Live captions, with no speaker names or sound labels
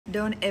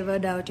Don't ever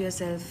doubt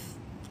yourself.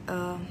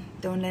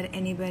 Don't let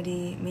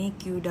anybody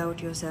make you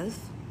doubt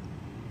yourself.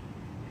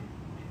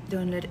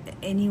 Don't let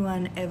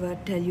anyone ever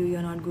tell you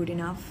you're not good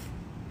enough.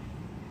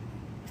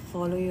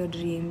 Follow your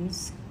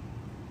dreams.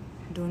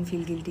 Don't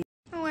feel guilty.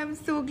 Oh, I'm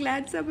so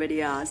glad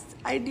somebody asked.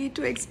 I need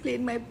to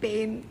explain my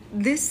pain.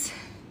 This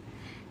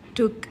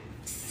took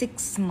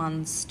 6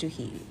 months to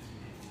heal.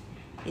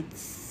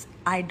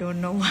 I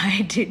don't know why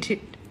I did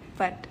it,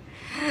 but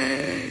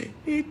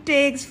it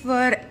takes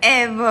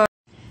forever.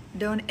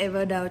 Don't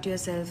ever doubt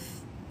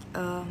yourself.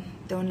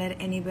 Don't let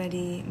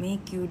anybody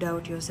make you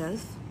doubt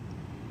yourself.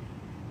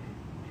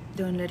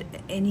 Don't let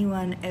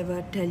anyone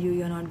ever tell you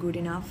you're not good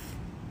enough.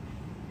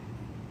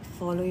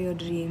 Follow your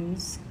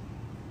dreams.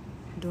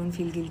 Don't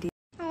feel guilty.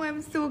 Oh,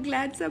 I'm so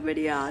glad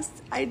somebody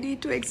asked. I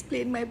need to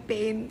explain my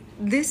pain.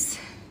 This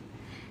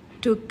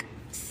took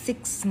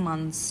 6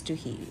 months to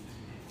heal.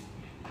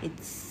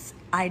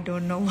 I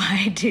don't know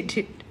why I did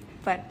it,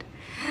 but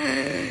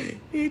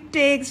it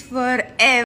takes forever.